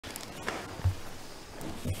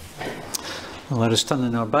Let us turn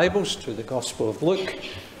in our Bibles to the Gospel of Luke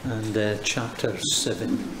and chapter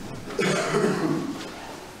 7.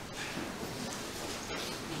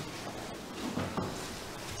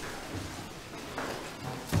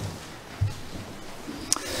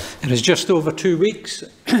 It is just over 2 weeks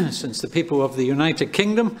since the people of the United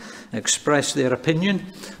Kingdom expressed their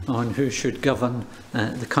opinion on who should govern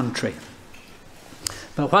the country.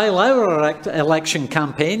 But while our election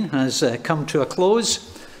campaign has come to a close,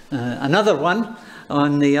 another one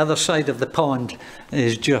on the other side of the pond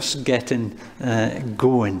is just getting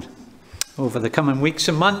going. Over the coming weeks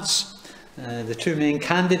and months, the two main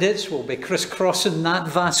candidates will be crisscrossing that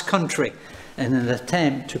vast country in an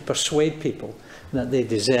attempt to persuade people that they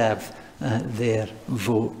deserve their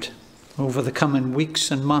vote. Over the coming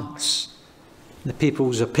weeks and months, the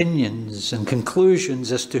people's opinions and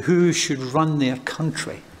conclusions as to who should run their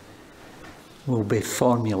country will be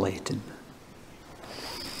formulating.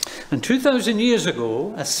 And 2,000 years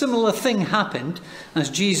ago, a similar thing happened as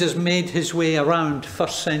Jesus made his way around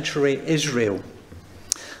first century Israel.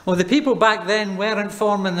 Well, the people back then weren't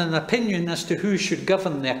forming an opinion as to who should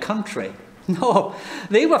govern their country. No,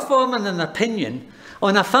 they were forming an opinion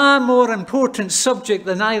on a far more important subject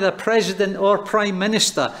than either president or prime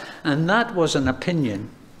minister, and that was an opinion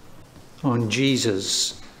on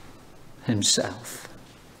Jesus himself.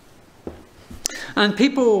 And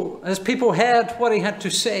as people heard what he had to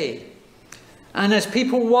say, and as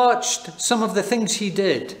people watched some of the things he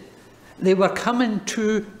did, they were coming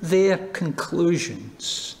to their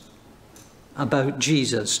conclusions about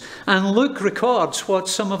Jesus. And Luke records what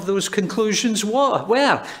some of those conclusions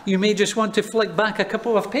were. You may just want to flick back a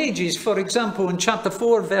couple of pages. For example, in chapter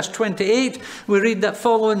 4, verse 28, we read that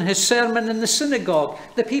following his sermon in the synagogue,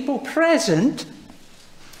 the people present,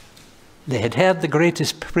 they had heard the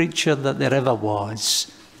greatest preacher that there ever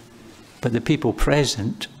was, but the people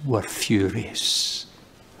present were furious.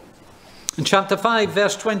 In chapter 5,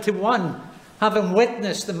 verse 21, having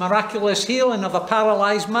witnessed the miraculous healing of a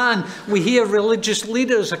paralyzed man, we hear religious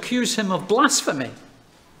leaders accuse him of blasphemy.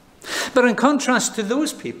 But in contrast to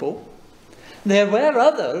those people, there were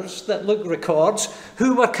others that Luke records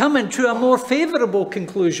who were coming to a more favourable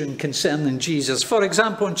conclusion concerning Jesus. For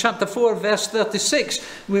example, in chapter 4, verse 36,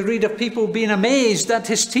 we read of people being amazed at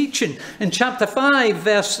his teaching. In chapter 5,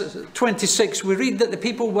 verse 26, we read that the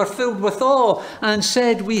people were filled with awe and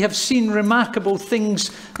said, "We have seen remarkable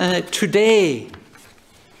things today."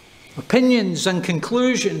 Opinions and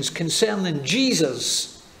conclusions concerning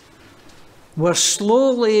Jesus were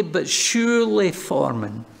slowly but surely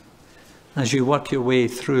forming as you work your way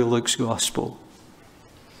through Luke's Gospel.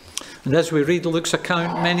 And as we read Luke's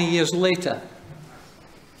account many years later,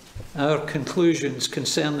 our conclusions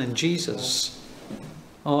concerning Jesus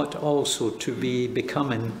ought also to be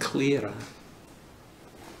becoming clearer.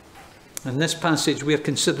 And this passage we're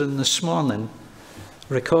considering this morning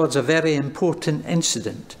records a very important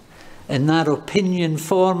incident in that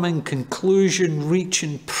opinion-forming,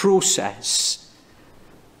 conclusion-reaching process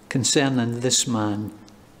concerning this man,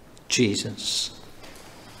 Jesus.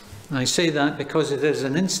 I say that because it is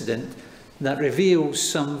an incident that reveals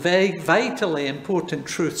some very vitally important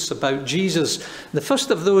truths about Jesus. The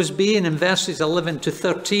first of those being in verses 11 to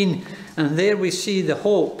 13, and there we see the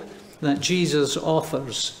hope that Jesus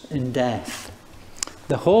offers in death.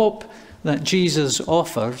 The hope that Jesus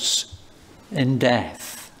offers in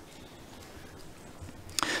death.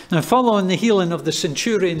 Now, following the healing of the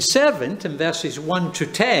centurion's servant in verses 1 to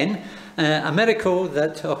 10, a miracle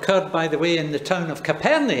that occurred, by the way, in the town of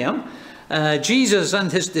Capernaum, Jesus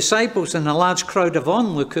and his disciples and a large crowd of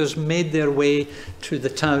onlookers made their way to the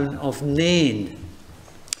town of Nain.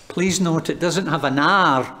 Please note it doesn't have an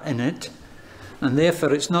R in it, and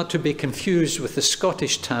therefore it's not to be confused with the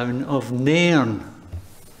Scottish town of Nairn.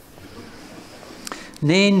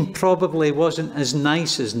 Nain probably wasn't as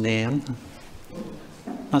nice as Nairn.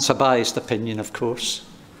 That's a biased opinion, of course.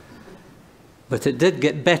 But it did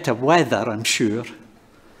get better weather, I'm sure,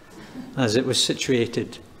 as it was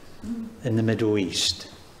situated in the Middle East.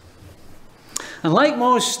 And like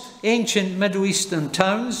most ancient Middle Eastern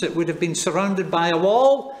towns, it would have been surrounded by a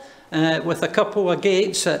wall with a couple of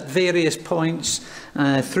gates at various points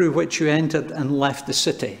through which you entered and left the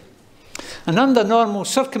city. And under normal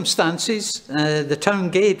circumstances, the town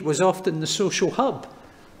gate was often the social hub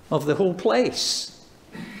of the whole place.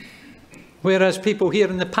 Whereas people here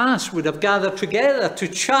in the past would have gathered together to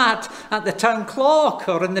chat at the town clock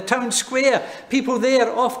or in the town square, people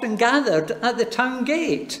there often gathered at the town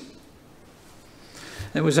gate.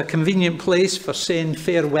 It was a convenient place for saying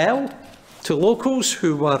farewell to locals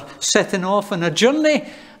who were setting off on a journey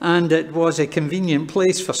and it was a convenient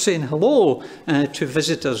place for saying hello to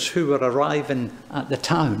visitors who were arriving at the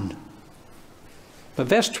town. But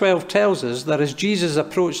verse 12 tells us that as Jesus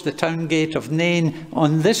approached the town gate of Nain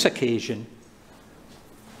on this occasion,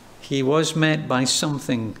 he was met by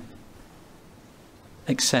something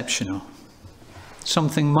exceptional,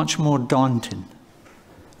 something much more daunting.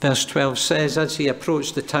 Verse 12 says, as he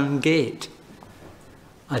approached the town gate,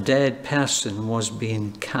 a dead person was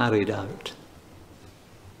being carried out.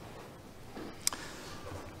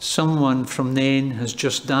 Someone from Nain has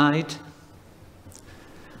just died,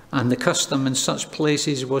 and the custom in such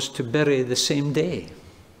places was to bury the same day.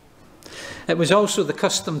 It was also the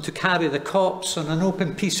custom to carry the corpse on an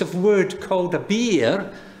open piece of wood called a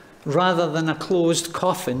bier, rather than a closed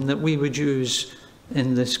coffin that we would use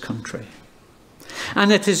in this country.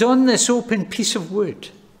 And it is on this open piece of wood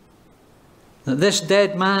that this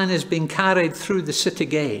dead man is being carried through the city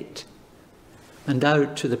gate and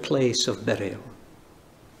out to the place of burial.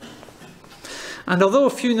 And although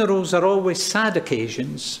funerals are always sad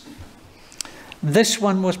occasions, this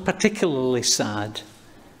one was particularly sad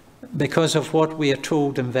because of what we are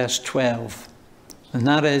told in verse 12, and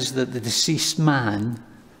that is that the deceased man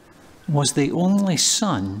was the only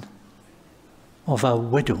son of a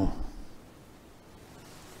widow.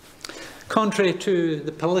 Contrary to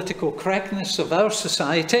the political correctness of our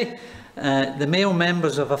society, the male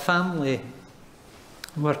members of a family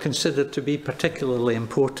were considered to be particularly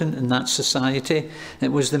important in that society.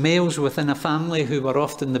 It was the males within a family who were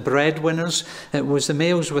often the breadwinners. It was the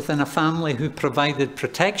males within a family who provided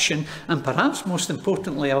protection. And perhaps most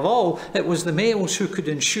importantly of all, it was the males who could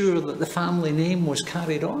ensure that the family name was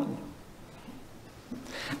carried on.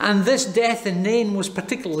 And this death in Nain was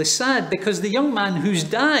particularly sad because the young man who's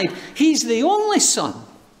died, he's the only son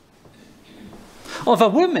of a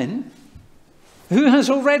woman who has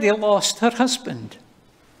already lost her husband.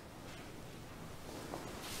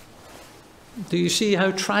 Do you see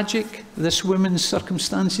how tragic this woman's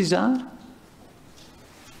circumstances are?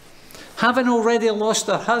 Having already lost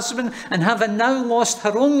her husband and having now lost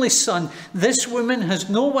her only son, this woman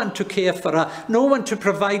has no one to care for her, no one to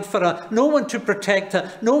provide for her, no one to protect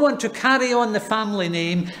her, no one to carry on the family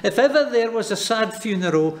name. If ever there was a sad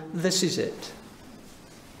funeral, this is it.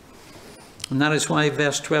 And that is why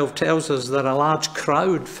verse 12 tells us that a large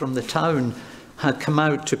crowd from the town had come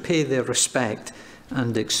out to pay their respect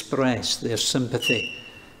and express their sympathy.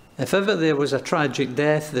 If ever there was a tragic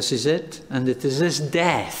death, this is it. And it is this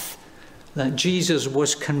death that Jesus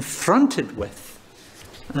was confronted with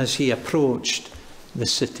as he approached the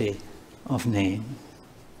city of Nain.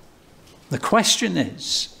 The question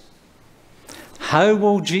is, how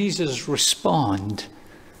will Jesus respond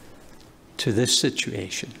to this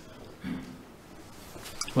situation?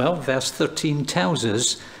 Well, verse 13 tells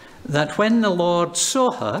us that when the Lord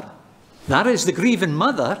saw her, that is the grieving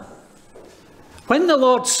mother, when the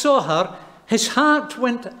Lord saw her, his heart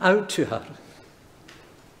went out to her.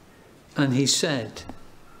 And he said,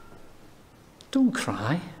 "Don't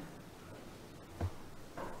cry."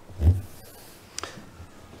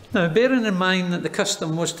 Now, bearing in mind that the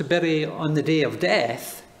custom was to bury on the day of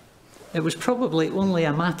death, it was probably only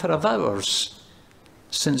a matter of hours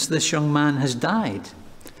since this young man has died.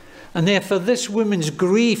 And therefore, this woman's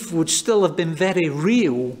grief would still have been very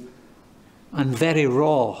real and very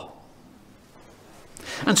raw.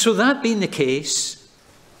 And so that being the case,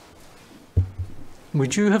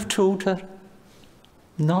 would you have told her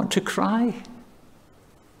not to cry?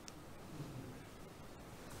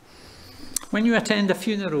 When you attend a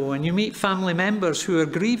funeral and you meet family members who are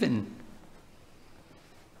grieving,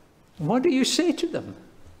 what do you say to them?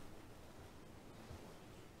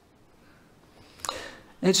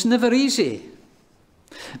 It's never easy.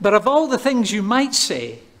 But of all the things you might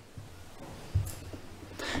say,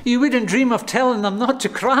 you wouldn't dream of telling them not to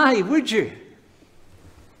cry, would you?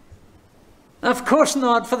 Of course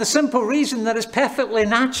not, for the simple reason that it's perfectly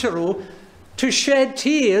natural to shed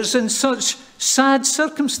tears in such sad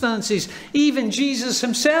circumstances. Even Jesus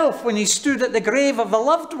himself, when he stood at the grave of a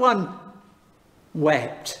loved one,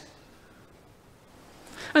 wept.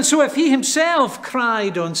 And so if he himself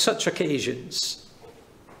cried on such occasions,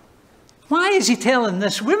 why is he telling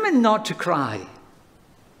this woman not to cry?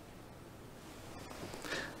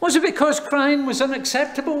 Was it because crying was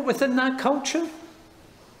unacceptable within that culture?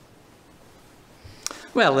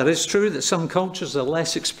 Well, it is true that some cultures are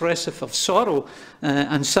less expressive of sorrow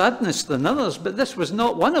and sadness than others, but this was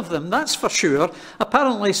not one of them, that's for sure.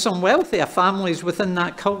 Apparently, some wealthier families within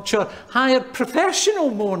that culture hired professional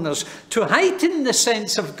mourners to heighten the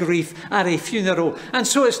sense of grief at a funeral. And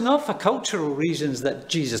so it's not for cultural reasons that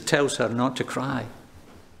Jesus tells her not to cry.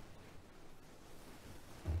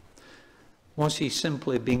 Was he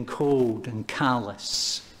simply being cold and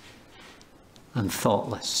callous and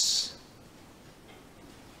thoughtless?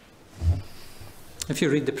 If you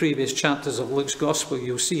read the previous chapters of Luke's Gospel,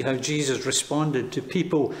 you'll see how Jesus responded to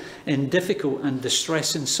people in difficult and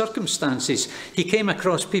distressing circumstances. He came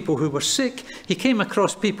across people who were sick. He came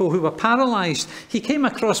across people who were paralyzed. He came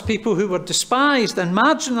across people who were despised and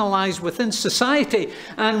marginalized within society.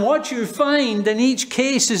 And what you find in each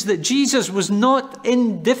case is that Jesus was not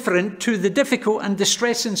indifferent to the difficult and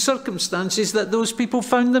distressing circumstances that those people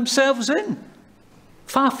found themselves in.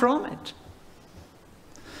 Far from it.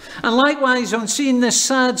 And likewise, on seeing this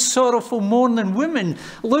sad, sorrowful, mourning woman,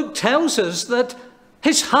 Luke tells us that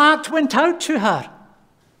his heart went out to her.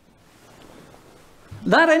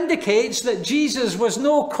 That indicates that Jesus was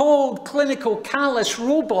no cold, clinical, callous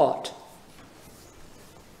robot.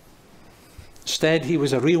 Instead, he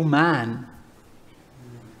was a real man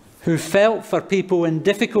who felt for people in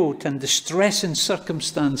difficult and distressing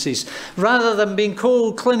circumstances. Rather than being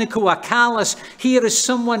cold, clinical, or callous, here is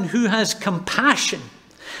someone who has compassion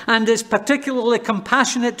and is particularly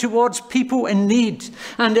compassionate towards people in need.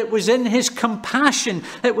 And it was in his compassion,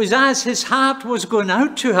 it was as his heart was going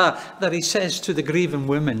out to her, that he says to the grieving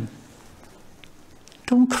woman,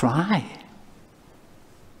 "Don't cry."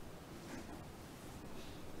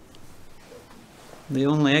 The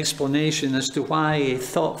only explanation as to why a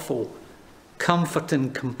thoughtful,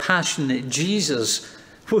 comforting, compassionate Jesus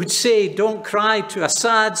would say, "Don't cry," to a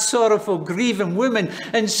sad, sorrowful, grieving woman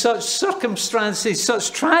in such circumstances,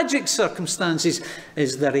 such tragic circumstances,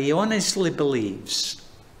 is that he honestly believes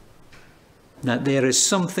that there is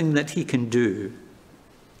something that he can do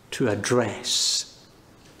to address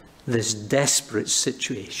this desperate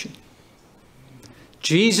situation.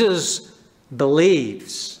 Jesus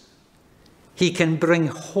believes he can bring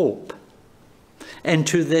hope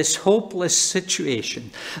into this hopeless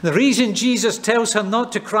situation. The reason Jesus tells her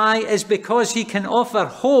not to cry is because he can offer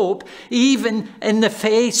hope even in the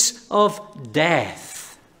face of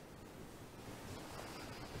death.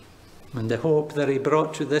 And the hope that he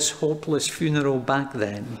brought to this hopeless funeral back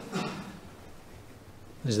then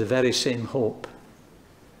is the very same hope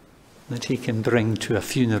that he can bring to a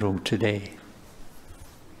funeral today.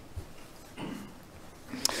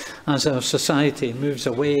 As our society moves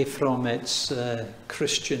away from its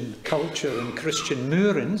Christian culture and Christian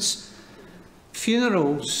moorings,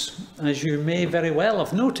 funerals, as you may very well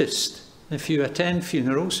have noticed if you attend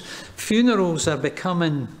funerals, funerals are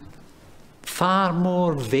becoming far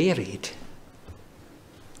more varied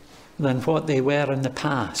than what they were in the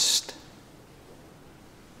past.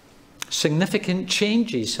 Significant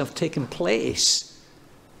changes have taken place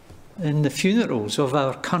in the funerals of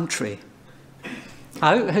our country.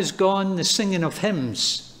 Out has gone the singing of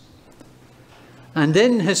hymns, and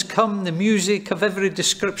in has come the music of every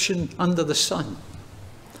description under the sun.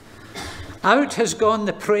 Out has gone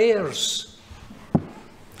the prayers,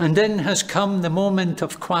 and in has come the moment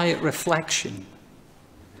of quiet reflection.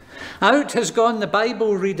 Out has gone the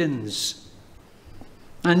Bible readings,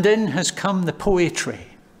 and in has come the poetry.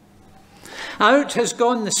 Out has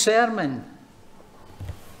gone the sermon,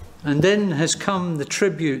 and in has come the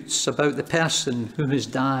tributes about the person who has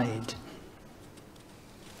died.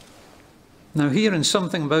 Now, hearing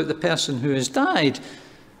something about the person who has died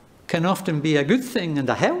can often be a good thing and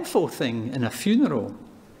a helpful thing in a funeral.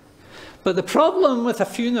 But the problem with a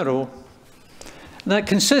funeral that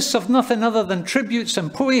consists of nothing other than tributes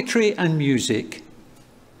and poetry and music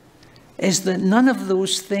is that none of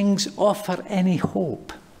those things offer any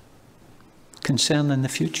hope concerning the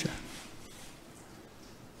future.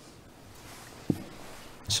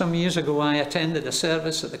 Some years ago, I attended a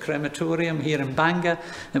service at the crematorium here in Bangor.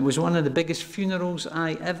 It was one of the biggest funerals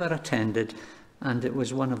I ever attended, and it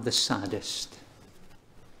was one of the saddest.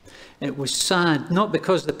 It was sad, not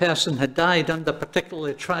because the person had died under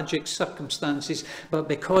particularly tragic circumstances, but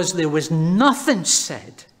because there was nothing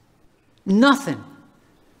said, nothing,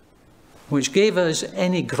 which gave us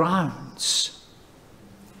any grounds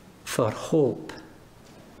for hope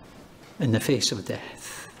in the face of death.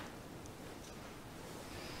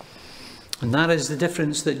 And that is the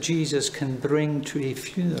difference that Jesus can bring to a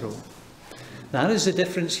funeral. That is the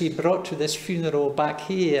difference he brought to this funeral back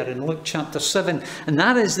here in Luke chapter 7. And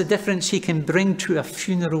that is the difference he can bring to a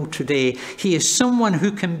funeral today. He is someone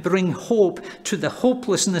who can bring hope to the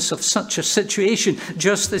hopelessness of such a situation,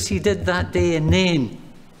 just as he did that day in Nain.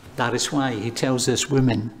 That is why he tells this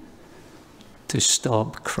woman to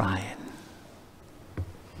stop crying.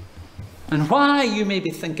 And why, you may be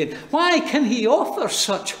thinking, why can he offer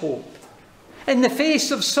such hope? in the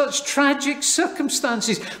face of such tragic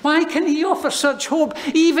circumstances? Why can he offer such hope,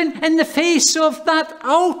 even in the face of that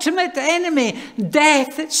ultimate enemy,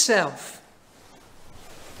 death itself?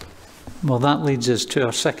 Well, that leads us to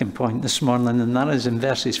our second point this morning, and that is in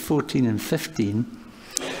verses 14 and 15.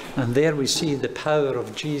 And there we see the power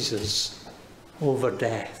of Jesus over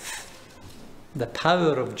death. The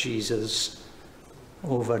power of Jesus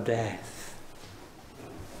over death.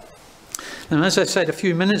 Now, as I said a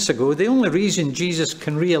few minutes ago, the only reason Jesus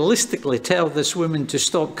can realistically tell this woman to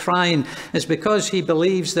stop crying is because he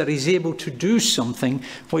believes that he's able to do something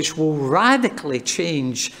which will radically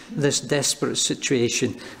change this desperate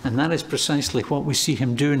situation. And that is precisely what we see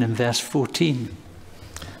him doing in verse 14.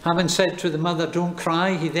 Having said to the mother, "Don't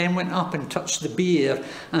cry," he then went up and touched the bier,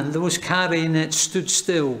 and those carrying it stood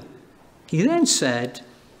still. He then said,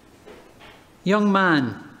 "Young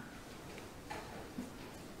man,"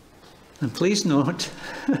 and please note,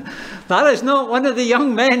 that is not one of the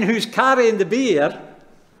young men who's carrying the bier.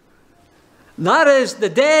 That is the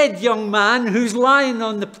dead young man who's lying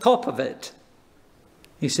on the top of it.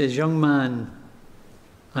 He says, "Young man,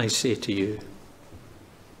 I say to you,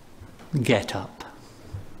 get up."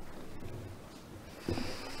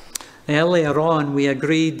 Earlier on, we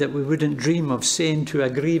agreed that we wouldn't dream of saying to a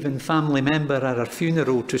grieving family member at our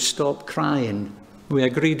funeral to stop crying. We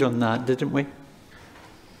agreed on that, didn't we?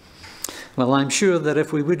 Well, I'm sure that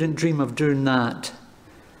if we wouldn't dream of doing that,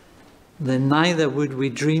 then neither would we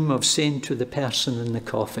dream of saying to the person in the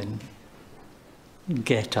coffin,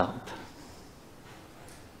 "Get up."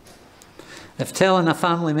 If telling a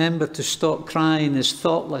family member to stop crying is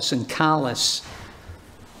thoughtless and callous,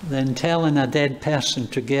 then telling a dead person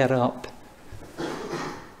to get up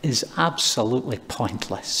is absolutely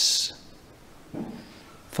pointless,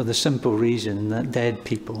 for the simple reason that dead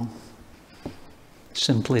people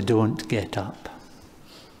simply don't get up.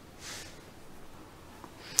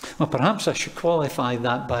 Well, perhaps I should qualify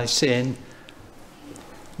that by saying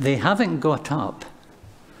they haven't got up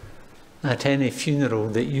at any funeral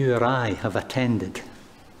that you or I have attended.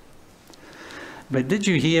 But did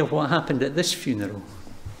you hear what happened at this funeral?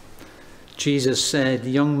 Jesus said,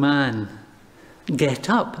 "Young man, get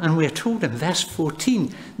up." And we're told in verse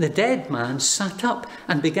 14, the dead man sat up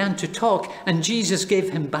and began to talk, and Jesus gave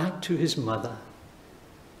him back to his mother.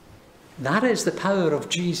 That is the power of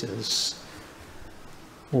Jesus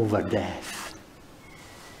over death.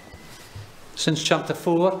 Since chapter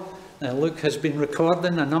 4, Luke has been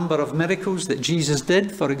recording a number of miracles that Jesus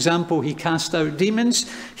did. For example, he cast out demons,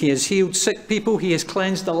 he has healed sick people, he has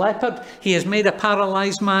cleansed a leopard, he has made a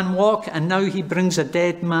paralyzed man walk, and now he brings a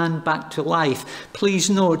dead man back to life. Please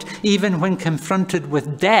note, even when confronted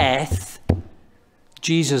with death,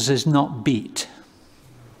 Jesus is not beat.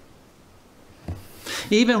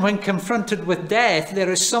 Even when confronted with death,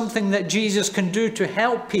 there is something that Jesus can do to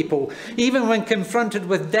help people. Even when confronted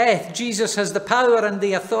with death, Jesus has the power and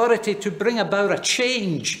the authority to bring about a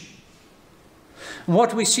change. And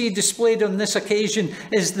what we see displayed on this occasion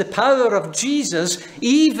is the power of Jesus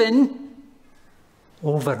even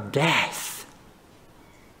over death.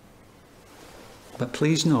 But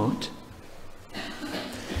please note,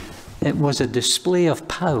 it was a display of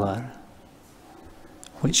power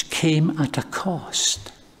which came at a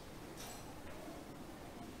cost.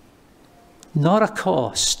 Not a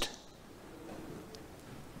cost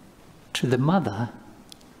to the mother,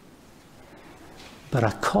 but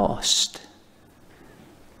a cost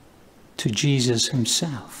to Jesus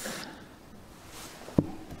himself.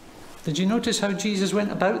 Did you notice how Jesus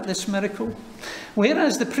went about this miracle?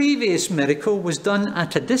 Whereas the previous miracle was done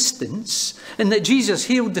at a distance, in that Jesus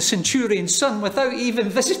healed the centurion's son without even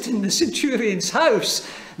visiting the centurion's house,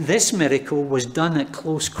 this miracle was done at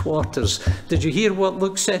close quarters. Did you hear what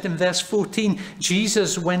Luke said in verse 14?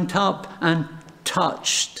 Jesus went up and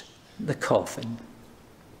touched the coffin.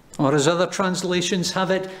 Or as other translations have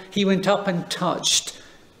it, he went up and touched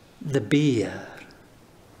the bier.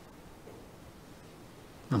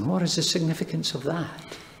 And what is the significance of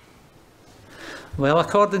that? Well,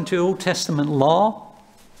 according to Old Testament law,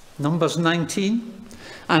 Numbers 19,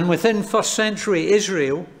 and within first century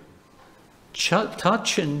Israel,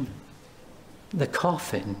 touching the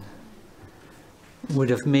coffin would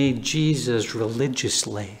have made Jesus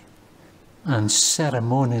religiously and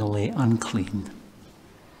ceremonially unclean.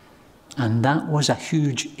 And that was a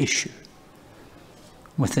huge issue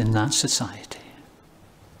within that society.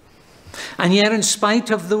 And yet, in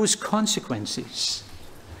spite of those consequences,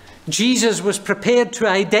 Jesus was prepared to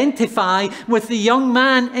identify with the young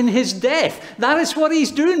man in his death. That is what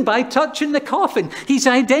he's doing by touching the coffin. He's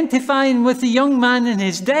identifying with the young man in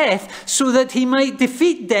his death so that he might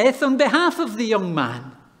defeat death on behalf of the young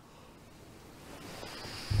man.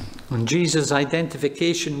 And Jesus'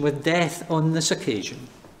 identification with death on this occasion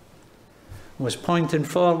was pointing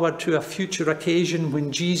forward to a future occasion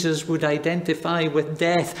when Jesus would identify with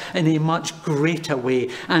death in a much greater way,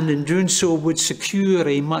 and in doing so would secure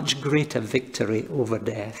a much greater victory over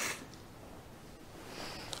death.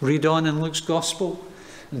 Read on in Luke's Gospel.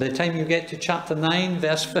 By the time you get to chapter 9,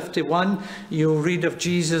 verse 51, you'll read of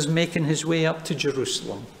Jesus making his way up to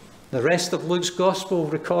Jerusalem. The rest of Luke's Gospel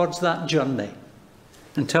records that journey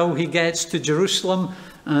until he gets to Jerusalem,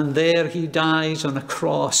 and there he dies on a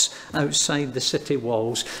cross outside the city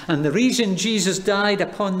walls. And the reason Jesus died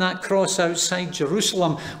upon that cross outside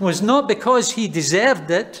Jerusalem was not because he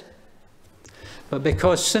deserved it, but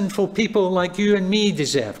because sinful people like you and me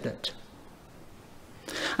deserved it.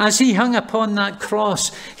 As he hung upon that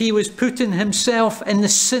cross, he was putting himself in the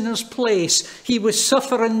sinner's place. He was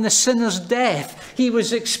suffering the sinner's death. He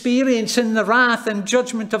was experiencing the wrath and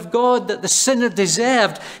judgment of God that the sinner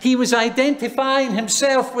deserved. He was identifying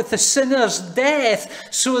himself with the sinner's death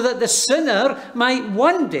so that the sinner might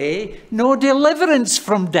one day know deliverance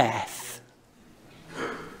from death.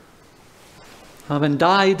 Having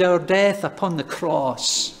died our death upon the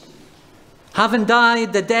cross, having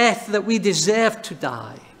died the death that we deserve to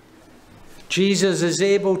die, Jesus is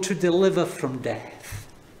able to deliver from death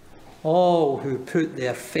all who put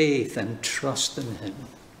their faith and trust in him.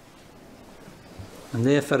 And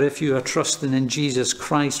therefore, if you are trusting in Jesus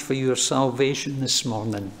Christ for your salvation this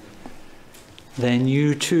morning, then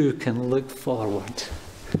you too can look forward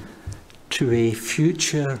to a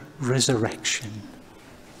future resurrection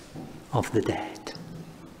of the dead.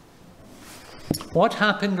 What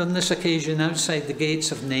happened on this occasion outside the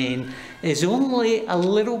gates of Nain is only a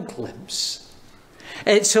little glimpse.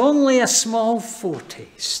 It's only a small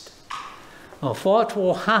foretaste of what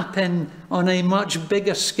will happen on a much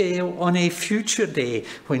bigger scale on a future day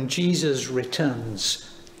when Jesus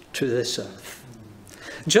returns to this earth.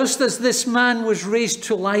 Just as this man was raised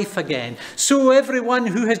to life again, so everyone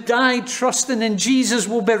who has died trusting in Jesus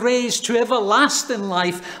will be raised to everlasting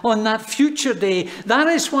life on that future day. That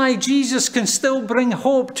is why Jesus can still bring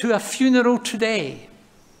hope to a funeral today.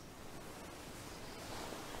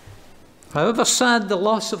 However sad the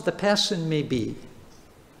loss of the person may be,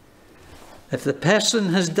 if the person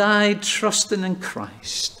has died trusting in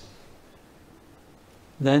Christ,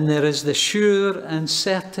 then there is the sure and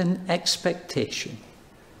certain expectation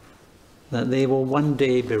that they will one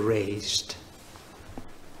day be raised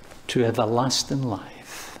to everlasting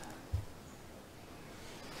life.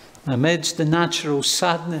 Amidst the natural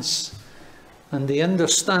sadness and the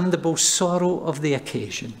understandable sorrow of the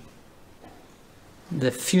occasion,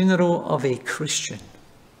 the funeral of a Christian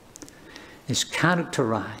is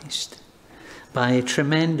characterized by a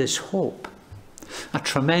tremendous hope, a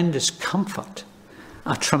tremendous comfort,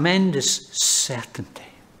 a tremendous certainty.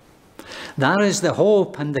 That is the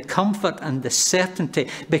hope and the comfort and the certainty,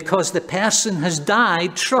 because the person has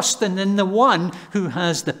died trusting in the one who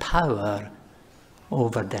has the power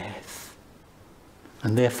over death.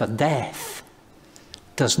 And therefore death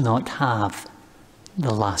does not have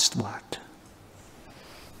the last word.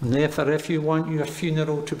 And therefore, if you want your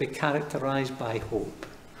funeral to be characterized by hope,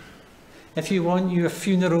 if you want your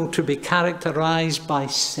funeral to be characterized by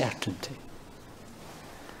certainty,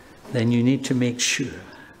 then you need to make sure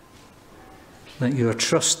that you are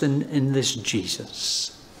trusting in this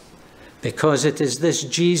Jesus, because it is this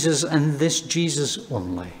Jesus and this Jesus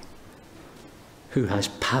only who has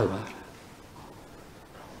power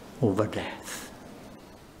over death.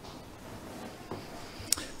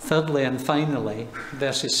 Thirdly and finally,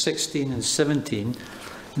 verses 16 and 17,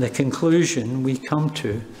 the conclusion we come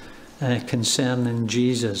to concerning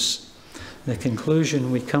Jesus. The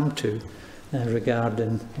conclusion we come to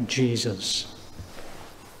regarding Jesus.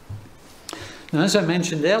 Now, as I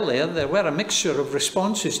mentioned earlier, there were a mixture of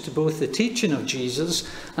responses to both the teaching of Jesus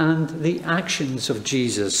and the actions of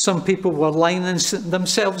Jesus. Some people were lining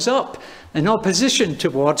themselves up in opposition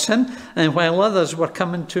towards him, and while others were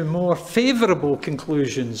coming to more favourable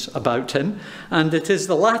conclusions about him. And it is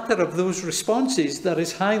the latter of those responses that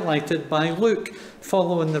is highlighted by Luke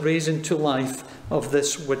following the raising to life of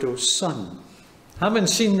this widow's son. Having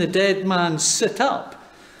seen the dead man sit up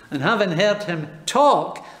and having heard him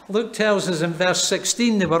talk, Luke tells us in verse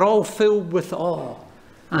 16, they were all filled with awe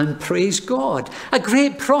and praised God. A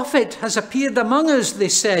great prophet has appeared among us, they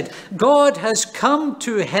said. God has come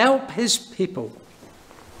to help his people.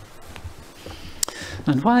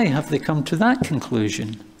 And why have they come to that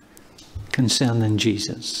conclusion concerning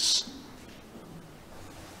Jesus?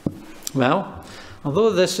 Well,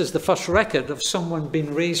 although this is the first record of someone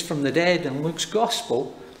being raised from the dead in Luke's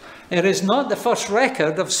Gospel, it is not the first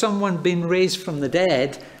record of someone being raised from the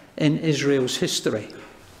dead in Israel's history.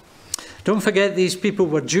 Don't forget, these people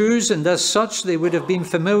were Jews, and as such they would have been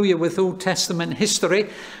familiar with Old Testament history,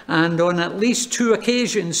 and on at least 2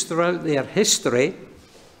 occasions throughout their history,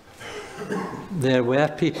 there were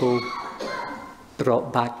people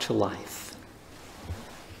brought back to life.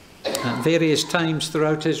 At various times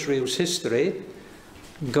throughout Israel's history,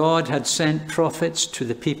 God had sent prophets to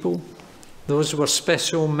the people. Those were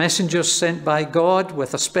special messengers sent by God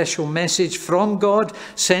with a special message from God,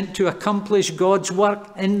 sent to accomplish God's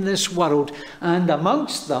work in this world. And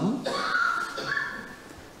amongst them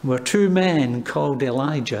were 2 men called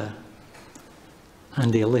Elijah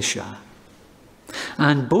and Elisha.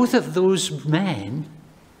 And both of those men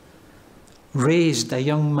raised a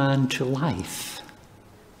young man to life.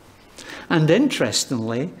 And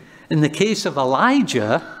interestingly, in the case of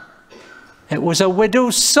Elijah, it was a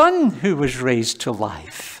widow's son who was raised to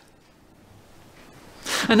life.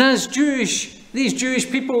 And as these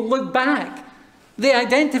Jewish people look back, they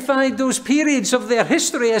identified those periods of their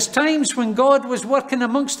history as times when God was working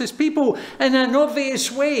amongst his people in an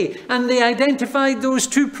obvious way. And they identified those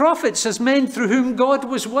 2 prophets as men through whom God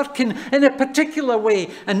was working in a particular way.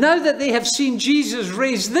 And now that they have seen Jesus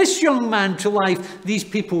raise this young man to life, these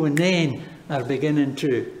people then are beginning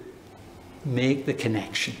to make the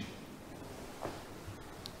connection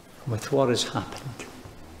with what has happened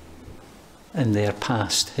in their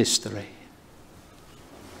past history.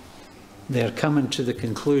 They're coming to the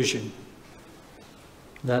conclusion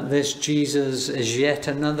that this Jesus is yet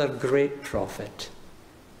another great prophet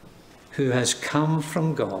who has come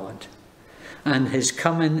from God, and his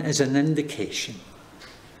coming is an indication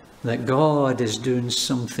that God is doing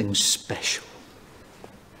something special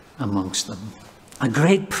amongst them. A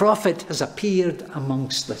great prophet has appeared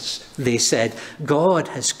amongst us, they said. God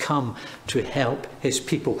has come to help his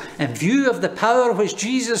people. In view of the power which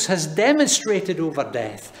Jesus has demonstrated over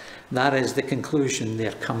death, that is the conclusion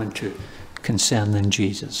they're coming to concerning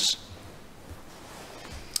Jesus.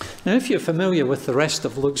 Now, if you're familiar with the rest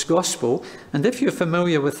of Luke's Gospel, and if you're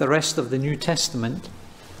familiar with the rest of the New Testament,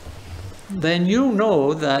 then you'll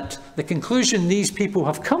know that the conclusion these people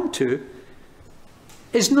have come to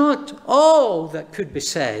is not all that could be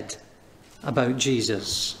said about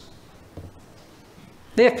Jesus.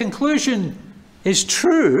 Their conclusion is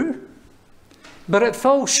true, but it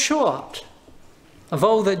falls short of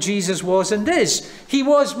all that Jesus was and is. He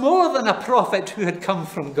was more than a prophet who had come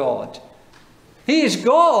from God. He is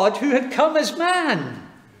God who had come as man.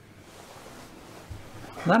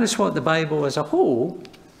 That is what the Bible as a whole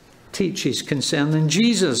teaches concerning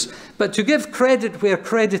Jesus. But to give credit where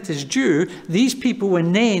credit is due, these people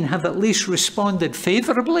in Nain have at least responded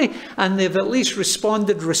favourably, and they've at least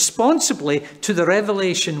responded responsibly to the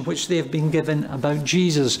revelation which they've been given about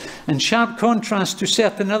Jesus. In sharp contrast to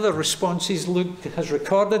certain other responses Luke has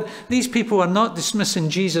recorded, these people are not dismissing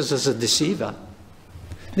Jesus as a deceiver.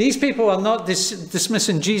 These people are not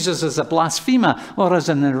dismissing Jesus as a blasphemer or as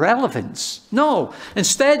an irrelevance. No,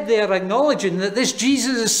 instead they are acknowledging that this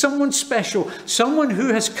Jesus is someone special, someone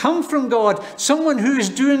who has come from God, someone who is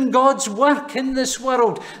doing God's work in this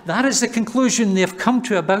world. That is the conclusion they have come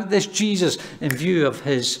to about this Jesus in view of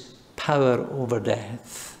his power over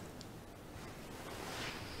death.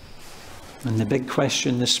 And the big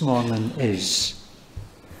question this morning is,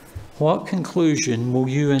 what conclusion will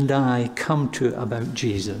you and I come to about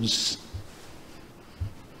Jesus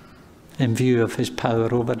in view of his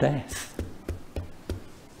power over death?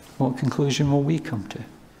 What conclusion will we come to?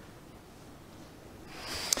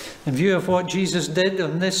 In view of what Jesus did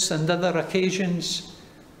on this and other occasions,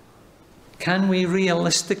 can we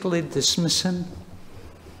realistically dismiss him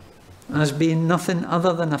as being nothing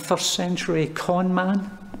other than a first century con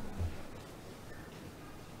man?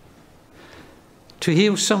 To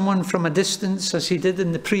heal someone from a distance, as he did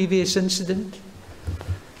in the previous incident,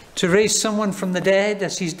 to raise someone from the dead,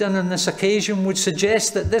 as he's done on this occasion, would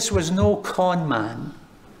suggest that this was no con man.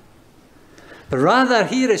 But rather,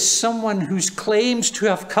 here is someone whose claims to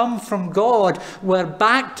have come from God were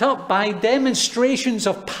backed up by demonstrations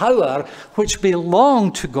of power which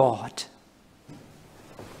belong to God.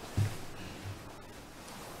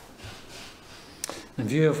 In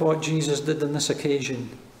view of what Jesus did on this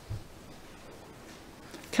occasion,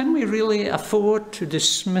 can we really afford to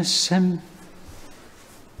dismiss him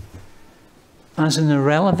as an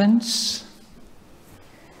irrelevance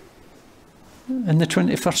in the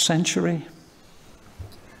 21st century?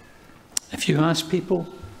 If you ask people,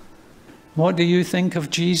 what do you think of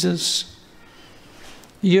Jesus?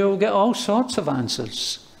 You'll get all sorts of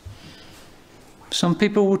answers. Some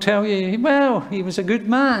people will tell you, well, he was a good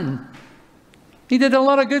man. He did a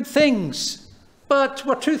lot of good things. but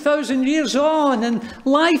we're 2,000 years on and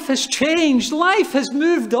life has changed. Life has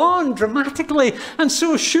moved on dramatically. And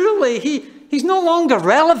so surely he's no longer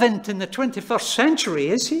relevant in the 21st century,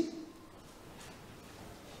 is he?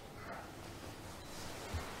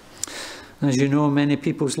 As you know, many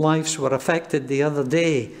people's lives were affected the other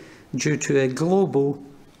day due to a global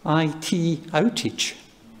IT outage.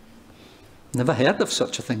 Never heard of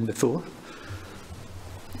such a thing before.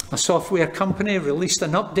 A software company released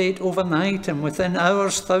an update overnight, and within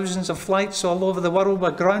hours, thousands of flights all over the world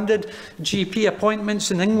were grounded. GP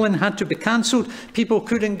appointments in England had to be cancelled. People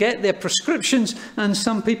couldn't get their prescriptions, and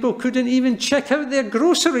some people couldn't even check out their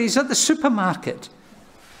groceries at the supermarket.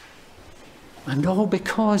 And all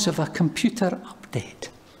because of a computer update.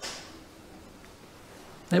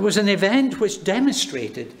 It was an event which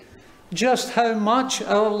demonstrated just how much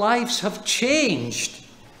our lives have changed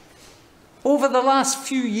over the last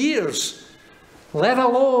few years, let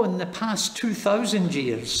alone the past 2,000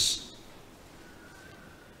 years.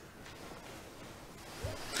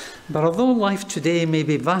 But although life today may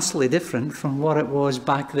be vastly different from what it was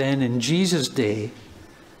back then in Jesus' day,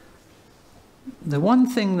 the one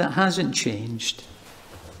thing that hasn't changed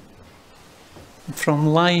from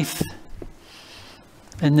life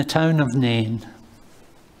in the town of Nain,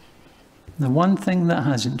 the one thing that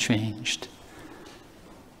hasn't changed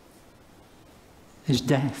is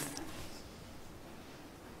death.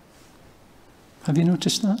 Have you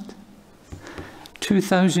noticed that?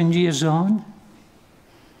 2,000 years on,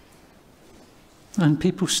 and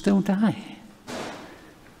people still die.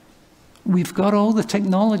 We've got all the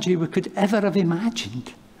technology we could ever have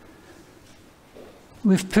imagined.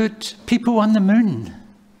 We've put people on the moon.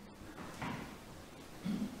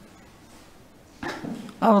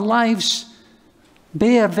 Our lives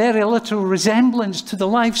bear very little resemblance to the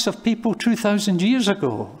lives of people 2,000 years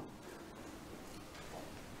ago.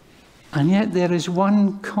 And yet there is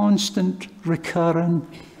one constant, recurring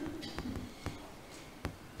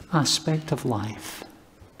aspect of life.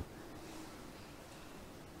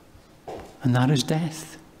 And that is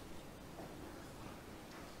death.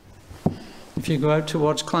 If you go out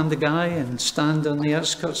towards Clandegau and stand on the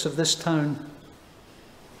outskirts of this town,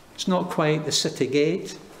 it's not quite the city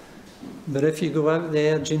gate, but if you go out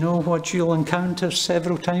there, do you know what you'll encounter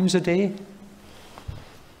several times a day?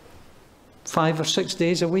 5 or 6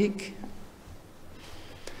 days a week?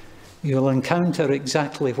 You'll encounter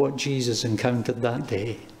exactly what Jesus encountered that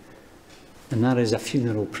day, and that is a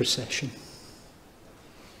funeral procession.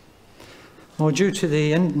 Well, due to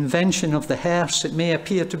the invention of the hearse, it may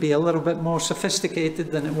appear to be a little bit more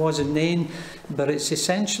sophisticated than it was in Nain, but it's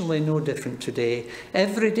essentially no different today.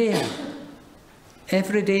 Every day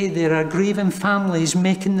there are grieving families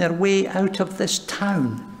making their way out of this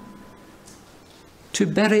town to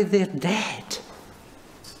bury their dead.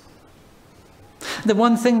 The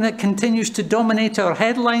one thing that continues to dominate our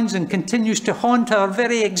headlines and continues to haunt our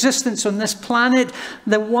very existence on this planet,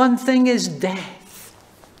 the one thing is death.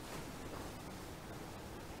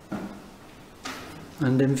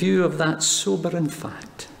 And in view of that sobering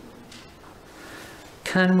fact,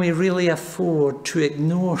 can we really afford to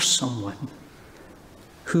ignore someone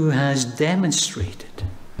who has demonstrated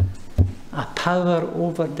a power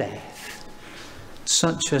over death,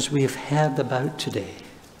 such as we have heard about today?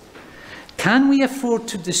 Can we afford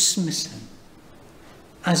to dismiss him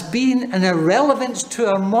as being an irrelevance to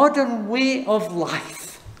our modern way of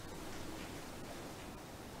life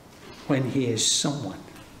when he is someone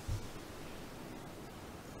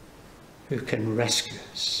who can rescue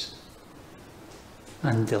us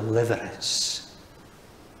and deliver us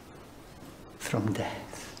from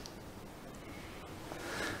death?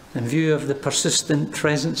 In view of the persistent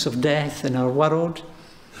presence of death in our world,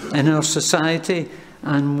 in our society,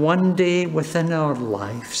 and one day within our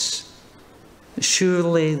lives,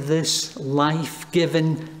 surely this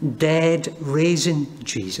life-giving, dead-raising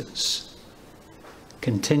Jesus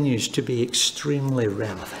continues to be extremely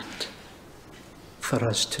relevant for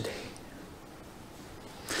us today.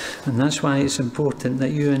 And that's why it's important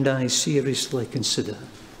that you and I seriously consider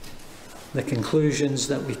the conclusions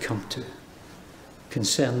that we come to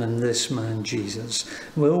concerning this man Jesus.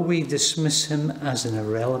 Will we dismiss him as an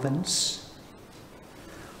irrelevance?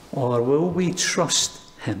 Or will we trust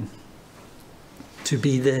him to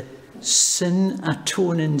be the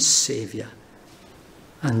sin-atoning Saviour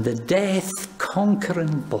and the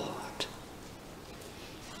death-conquering Lord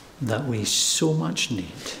that we so much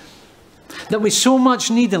need? That we so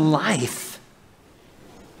much need in life,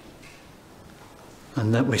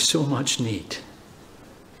 and that we so much need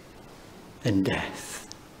in death.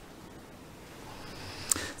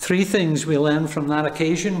 3 things we learn from that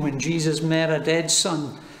occasion when Jesus met a dead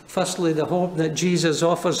son. Firstly, the hope that Jesus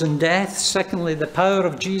offers in death. Secondly, the power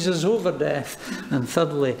of Jesus over death. And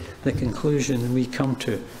thirdly, the conclusion we come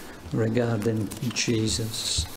to regarding Jesus.